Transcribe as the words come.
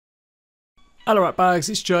Hello rat bags,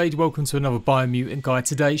 it's Jade. Welcome to another Biomutant guide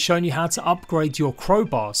today, showing you how to upgrade your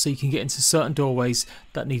crowbar so you can get into certain doorways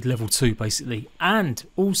that need level 2 basically, and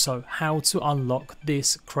also how to unlock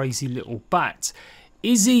this crazy little bat.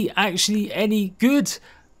 Is he actually any good?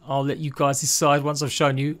 I'll let you guys decide once I've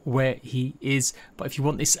shown you where he is, but if you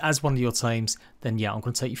want this as one of your tames, then yeah, I'm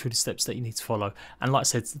going to take you through the steps that you need to follow. And like I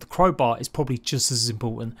said, the crowbar is probably just as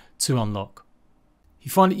important to unlock. If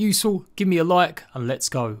you find it useful, give me a like and let's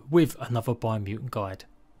go with another Biomutant guide.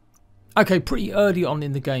 Okay, pretty early on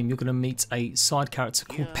in the game you're going to meet a side character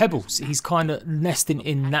called Pebbles. He's kind of nesting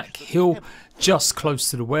in Knack Hill, just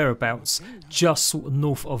close to the whereabouts, just sort of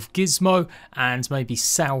north of Gizmo and maybe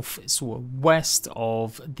south, sort of west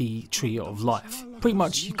of the Tree of Life. Pretty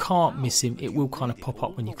much you can't miss him, it will kind of pop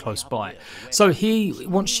up when you're close by. So he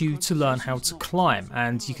wants you to learn how to climb,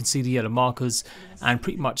 and you can see the yellow markers, and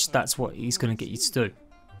pretty much that's what he's going to get you to do.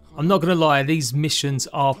 I'm not going to lie, these missions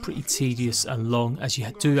are pretty tedious and long, as you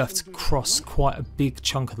do have to cross quite a big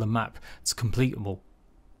chunk of the map to complete them all.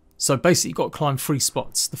 So basically you've got to climb 3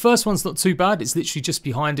 spots. The first one's not too bad, it's literally just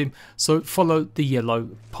behind him, so follow the yellow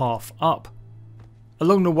path up.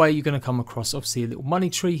 Along the way you're going to come across obviously a little money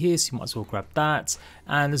tree here, so you might as well grab that,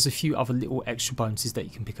 and there's a few other little extra bonuses that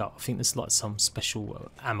you can pick up. I think there's like some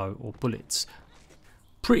special ammo or bullets.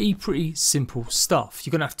 Pretty simple stuff.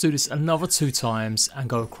 You're going to have to do this another 2 times and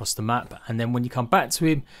go across the map, and then when you come back to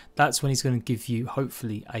him, that's when he's going to give you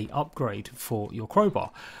hopefully a upgrade for your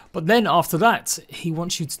crowbar. But then after that he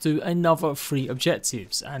wants you to do another 3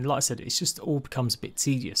 objectives, and like I said, it's just all becomes a bit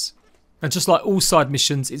tedious. And just like all side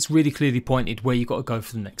missions, it's really clearly pointed where you've got to go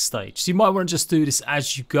for the next stage. So you might want to just do this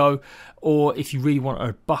as you go, or if you really want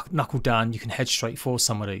to knuckle down, you can head straight for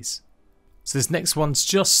some of these. So this next one's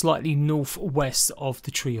just slightly northwest of the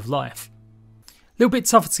Tree of Life. A little bit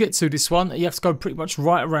tougher to get to this one. You have to go pretty much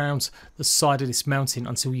right around the side of this mountain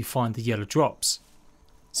until you find the yellow drops.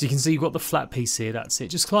 So you can see you've got the flat piece here, that's it.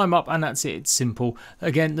 Just climb up and that's it, it's simple.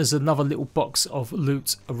 Again, there's another little box of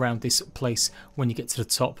loot around this place when you get to the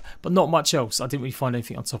top, but not much else. I didn't really find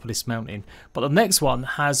anything on top of this mountain. But the next one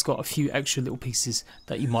has got a few extra little pieces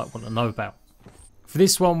that you might want to know about. For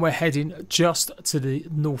this one we're heading just to the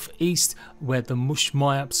northeast where the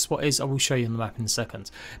Mushmaya spot is. I will show you on the map in a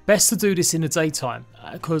second. Best to do this in the daytime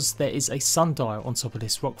because there is a sundial on top of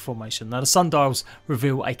this rock formation. Now the sundials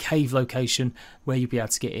reveal a cave location where you'll be able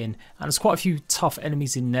to get in, and there's quite a few tough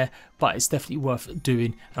enemies in there, but it's definitely worth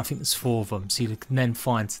doing, and I think there's 4 of them, so you can then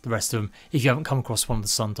find the rest of them if you haven't come across one of the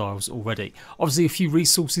sundials already. Obviously a few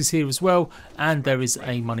resources here as well, and there is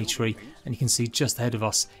a money tree, and you can see just ahead of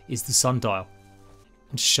us is the sundial.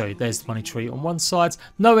 And to show you, there's the money tree on one side.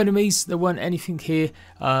 No enemies, there weren't anything here,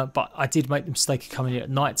 but I did make the mistake of coming here at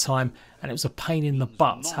night time, and it was a pain in the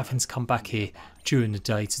butt having to come back here during the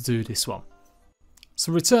day to do this one.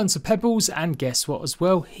 So return to Pebbles, and guess what as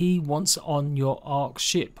well, he wants on your Ark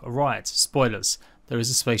ship. Alright, spoilers, there is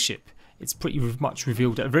a spaceship. It's pretty much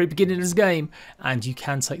revealed at the very beginning of this game, and you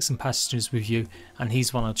can take some passengers with you, and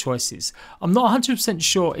he's one of the choices. I'm not 100%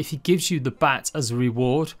 sure if he gives you the bat as a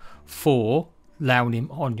reward for allowing him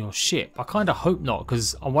on your ship. I kind of hope not,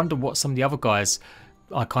 because I wonder what some of the other guys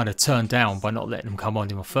I kind of turned down by not letting them come on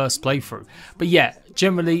in my first playthrough. But yeah,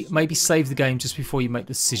 generally maybe save the game just before you make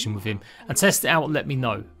the decision with him and test it out and let me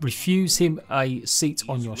know. Refuse him a seat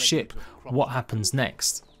on your ship, what happens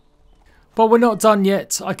next? But we're not done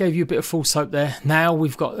yet. I gave you a bit of false hope there. Now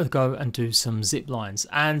we've got to go and do some zip lines,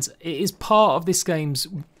 and it is part of this game's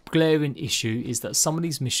glaring issue is that some of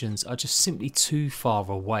these missions are just simply too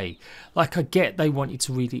far away. Like, I get they want you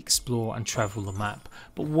to really explore and travel the map,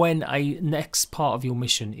 but when a next part of your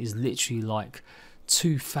mission is literally like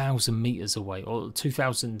 2,000 meters away or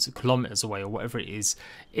 2,000 kilometers away or whatever it is,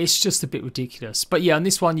 it's just a bit ridiculous. But yeah, on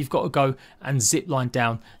this one you've got to go and zip line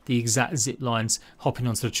down the exact zip lines, hopping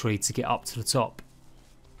onto the tree to get up to the top.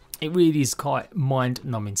 It really is quite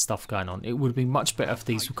mind-numbing stuff going on. It would be much better if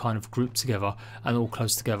these were kind of grouped together and all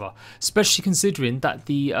close together, especially considering that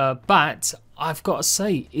the bat, I've got to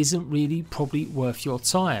say, isn't really probably worth your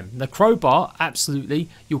time. The crowbar, absolutely,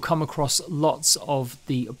 you'll come across lots of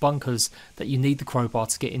the bunkers that you need the crowbar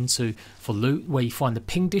to get into for loot, where you find the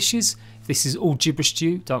ping dishes. If this is all gibberish to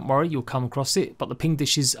you, don't worry, you'll come across it, but the ping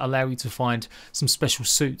dishes allow you to find some special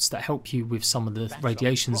suits that help you with some of the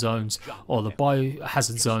radiation zones or the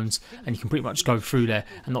biohazard zones, and you can pretty much go through there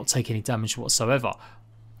and not take any damage whatsoever.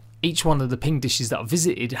 Each one of the ping dishes that I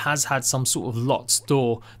visited has had some sort of locked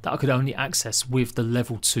door that I could only access with the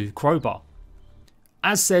level 2 crowbar.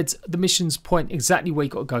 As said, the missions point exactly where you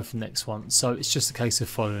got to go for the next one, so it's just a case of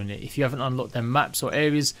following it. If you haven't unlocked them maps or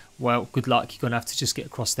areas, well, good luck. You're going to have to just get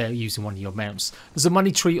across there using one of your mounts. There's a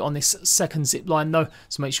money tree on this second zip line though,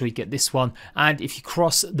 so make sure you get this one. And if you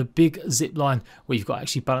cross the big zip line where you've got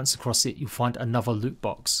actually balance across it, you'll find another loot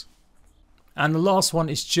box. And the last one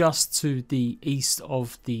is just to the east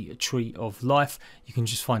of the Tree of Life. You can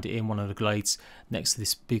just find it in one of the glades next to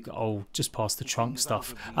this big old, just past the trunk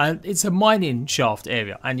stuff. And it's a mining shaft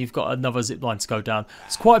area, and you've got another zip line to go down.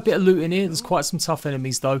 There's quite a bit of loot in here. There's quite some tough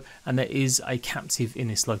enemies though, and there is a captive in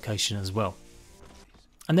this location as well.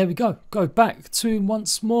 And there we go. Go back to him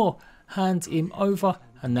once more. Hand him over,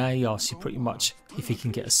 and now he asks you pretty much if he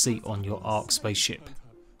can get a seat on your Ark spaceship.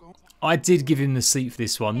 I did give him the seat for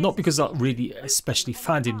this one, not because I really especially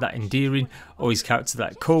found him that endearing or his character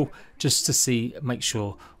that cool, just to make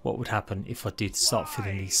sure what would happen if I did start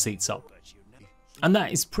filling these seats up. And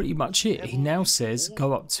that is pretty much it. He now says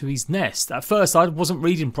go up to his nest. At first I wasn't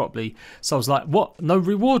reading properly, so I was like, what? No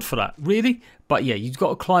reward for that? Really? But yeah, you've got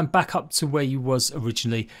to climb back up to where you was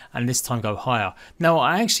originally, and this time go higher. Now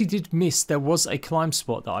I actually did miss, there was a climb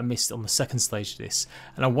spot that I missed on the second stage of this,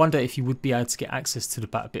 and I wonder if you would be able to get access to the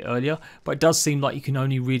bat a bit earlier, but it does seem like you can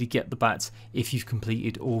only really get the bat if you've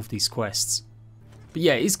completed all of these quests. But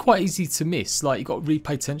yeah, it's quite easy to miss. Like, you've got to really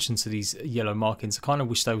pay attention to these yellow markings. I kind of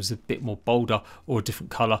wish they was a bit more bolder or a different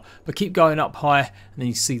colour. But keep going up higher, and then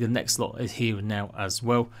you see the next lot is here and now as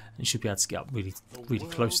well. And you should be able to get up really, really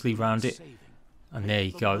closely around it. And there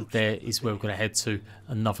you go. There is where we're going to head to,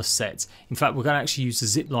 another set. In fact, we're going to actually use the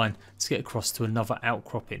zip line to get across to another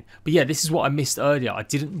outcropping. But yeah, this is what I missed earlier. I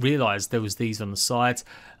didn't realise there was these on the side.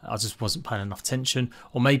 I just wasn't paying enough attention.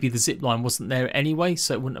 Or maybe the zip line wasn't there anyway,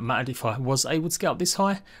 so it wouldn't have mattered if I was able to get up this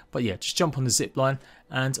high. But yeah, just jump on the zip line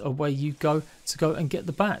and away you go and get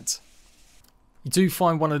the bat. You do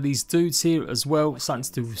find one of these dudes here as well, something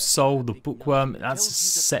to do with Soul, the bookworm. That's a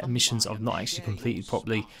set of missions I've not actually completed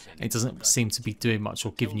properly. It doesn't seem to be doing much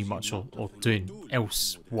or giving you much or doing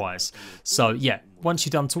elsewise. So yeah, once you're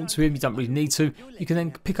done talking to him, you don't really need to. You can then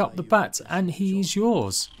pick up the bat and he's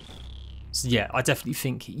yours. So yeah, I definitely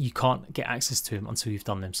think you can't get access to him until you've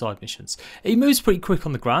done them side missions. He moves pretty quick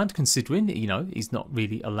on the ground, considering, you know, he's not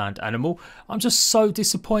really a land animal. I'm just so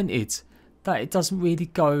disappointed that it doesn't really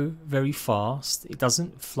go very fast. It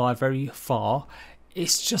doesn't fly very far.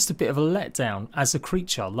 It's just a bit of a letdown as a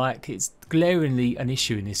creature. Like, it's glaringly an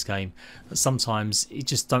issue in this game that sometimes it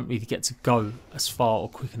just don't really get to go as far or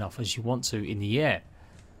quick enough as you want to in the air.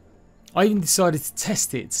 I even decided to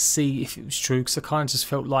test it to see if it was true, because I kind of just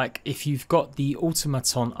felt like if you've got the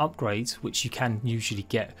automaton upgrade, which you can usually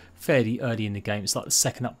get fairly early in the game, it's like the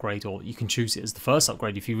second upgrade, or you can choose it as the first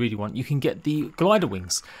upgrade if you really want, you can get the glider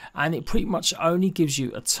wings, and it pretty much only gives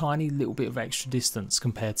you a tiny little bit of extra distance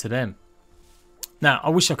compared to them. Now, I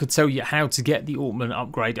wish I could tell you how to get the Automaton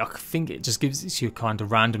upgrade. I think it just gives it to you kind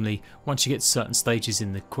of randomly once you get to certain stages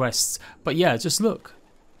in the quests, but yeah, just look.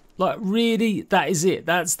 Like, really, that is it.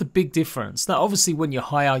 That's the big difference. Now, obviously, when you're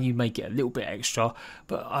higher, you may get a little bit extra,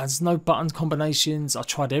 but there's no button combinations. I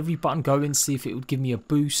tried every button going to see if it would give me a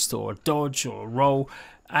boost or a dodge or a roll,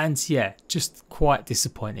 and yeah, just quite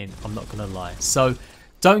disappointing, I'm not going to lie. So,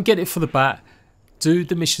 don't get it for the bat. Do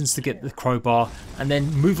the missions to get the crowbar, and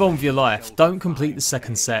then move on with your life. Don't complete the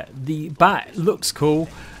second set. The bat looks cool,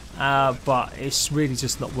 but it's really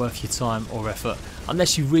just not worth your time or effort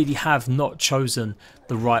unless you really have not chosen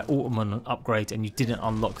the right Automaton upgrade and you didn't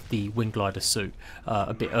unlock the wing glider suit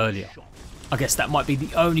a bit earlier. I guess that might be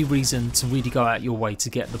the only reason to really go out your way to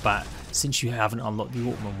get the bat, since you haven't unlocked the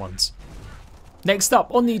Automaton ones. Next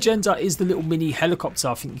up on the agenda is the little mini helicopter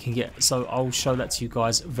I think you can get, so I'll show that to you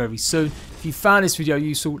guys very soon. If you found this video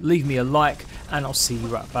useful, leave me a like, and I'll see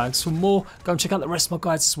you at Bags for more. Go and check out the rest of my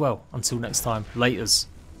guides as well. Until next time, laters.